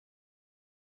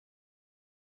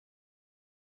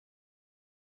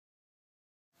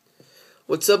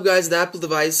What's up guys, the Apple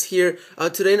device here.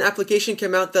 Today an application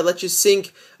came out that lets you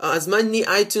sync as many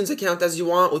iTunes accounts as you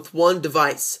want with one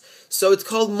device. So it's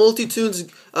called MultiTunes.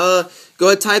 Go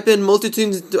ahead, type in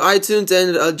MultiTunes into iTunes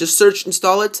and just search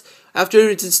install it. After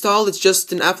it's installed, it's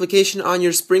just an application on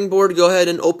your Springboard. Go ahead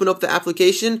and open up the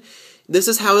application. This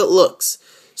is how it looks.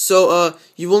 So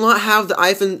you will not have the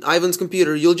Ivan's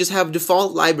computer. You'll just have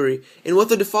default library. And what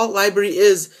the default library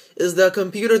is the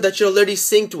computer that you're already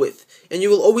synced with. And you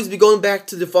will always be going back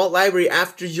to default library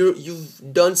after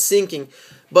you've done syncing.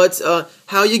 But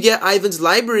how you get Ivan's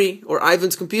library or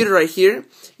Ivan's computer right here,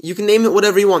 you can name it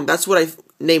whatever you want. That's what I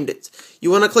named it.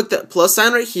 You want to click the plus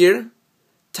sign right here.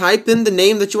 Type in the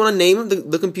name that you want to name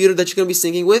the computer that you're going to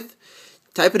be syncing with.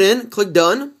 Type it in, click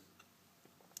done.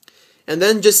 And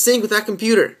then just sync with that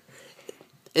computer.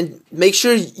 And make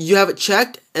sure you have it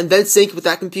checked and then sync with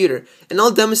that computer. And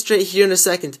I'll demonstrate here in a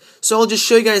second. So I'll just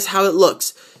show you guys how it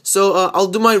looks. So I'll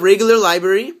do my regular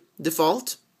library,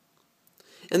 default.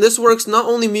 And this works not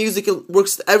only music, it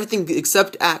works everything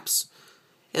except apps.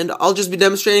 And I'll just be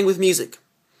demonstrating with music.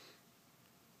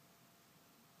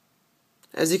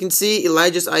 As you can see,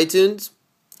 Elijah's iTunes,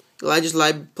 Elijah's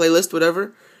live playlist,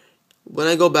 whatever. When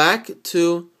I go back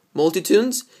to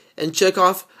MultiTunes and check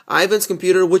off Ivan's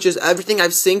computer, which is everything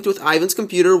I've synced with Ivan's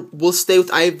computer, will stay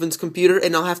with Ivan's computer,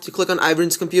 and I'll have to click on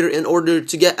Ivan's computer in order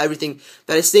to get everything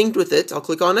that I synced with it. I'll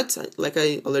click on it, like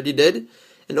I already did,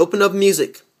 and open up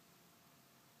music.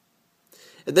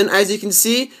 And then as you can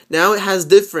see, now it has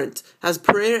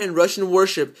prayer and Russian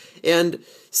worship, and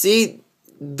see,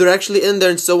 they're actually in there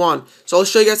and so on. So I'll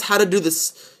show you guys how to do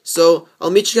this. So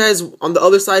I'll meet you guys on the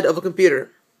other side of a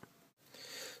computer.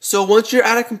 So once you're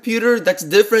at a computer that's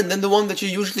different than the one that you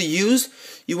usually use,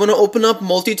 you want to open up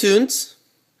MultiTunes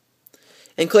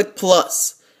and click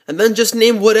plus. And then just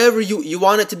name whatever you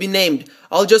want it to be named.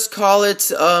 I'll just call it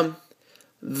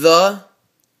the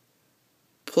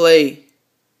playlist.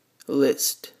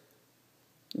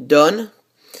 Done.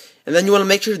 And then you want to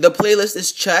make sure the playlist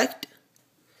is checked.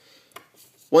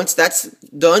 Once that's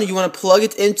done, you want to plug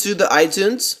it into the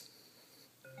iTunes.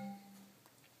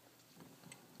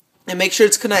 And make sure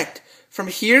it's connected. From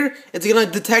here, it's going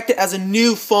to detect it as a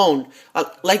new phone.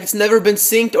 Like it's never been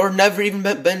synced or never even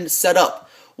been set up.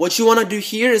 What you want to do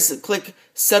here is click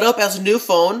set up as a new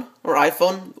phone or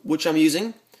iPhone, which I'm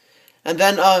using. And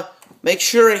then make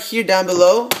sure right here down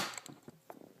below,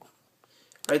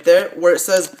 right there, where it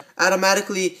says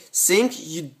automatically sync,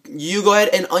 you go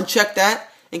ahead and uncheck that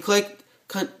and click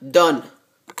done.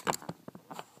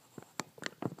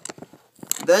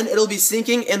 Then it'll be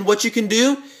syncing, and what you can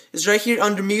do is right here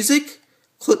under music,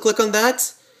 click on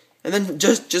that, and then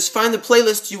just find the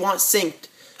playlist you want synced.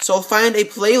 So I'll find a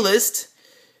playlist.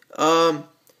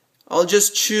 I'll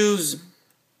just choose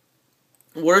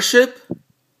worship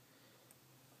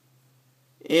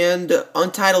and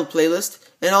untitled playlist,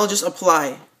 and I'll just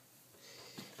apply.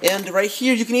 And right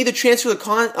here you can either transfer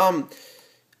the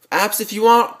apps if you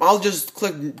want. I'll just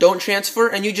click don't transfer,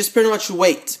 and you just pretty much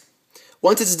wait.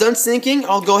 Once it's done syncing,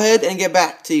 I'll go ahead and get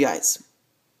back to you guys.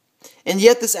 And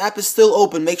yet this app is still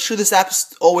open. Make sure this app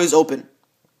is always open.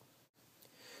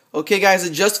 Okay guys,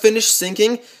 it just finished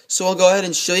syncing, so I'll go ahead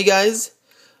and show you guys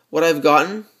what I've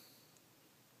gotten.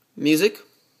 Music.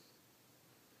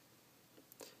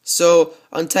 So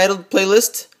untitled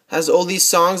playlist has all these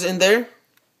songs in there.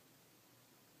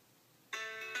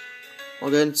 I'll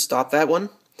go ahead and stop that one.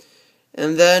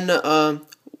 And then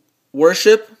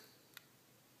worship.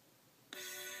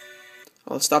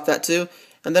 I'll stop that too.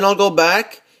 And then I'll go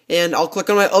back and I'll click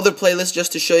on my other playlist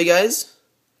just to show you guys.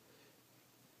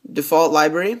 Default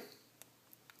library.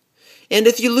 And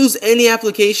if you lose any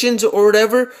applications or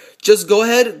whatever, just go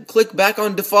ahead and click back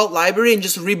on default library and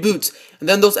just reboot. And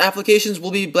then those applications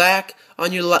will be back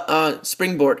on your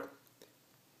Springboard.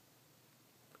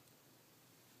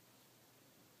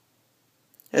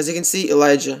 As you can see,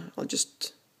 Elijah. I'll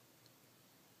just...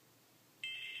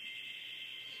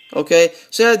 Okay,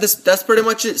 so yeah, that's pretty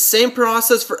much it. Same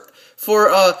process for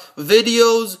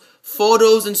videos,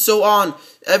 photos, and so on.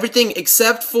 Everything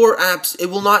except for apps. It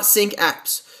will not sync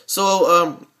apps.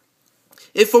 So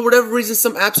if for whatever reason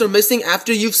some apps are missing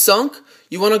after you've sunk,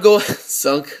 you want to go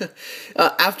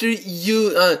after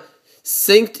you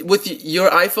synced with your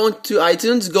iPhone to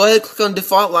iTunes, go ahead, click on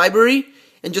default library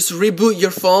and just reboot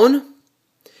your phone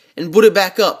and boot it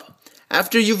back up.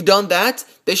 After you've done that,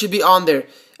 they should be on there.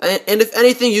 And if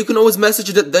anything, you can always message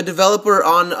the developer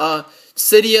on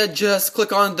Cydia. Just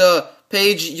click on the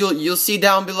page. You'll see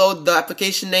down below the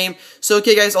application name. So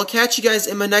okay guys, I'll catch you guys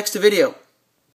in my next video.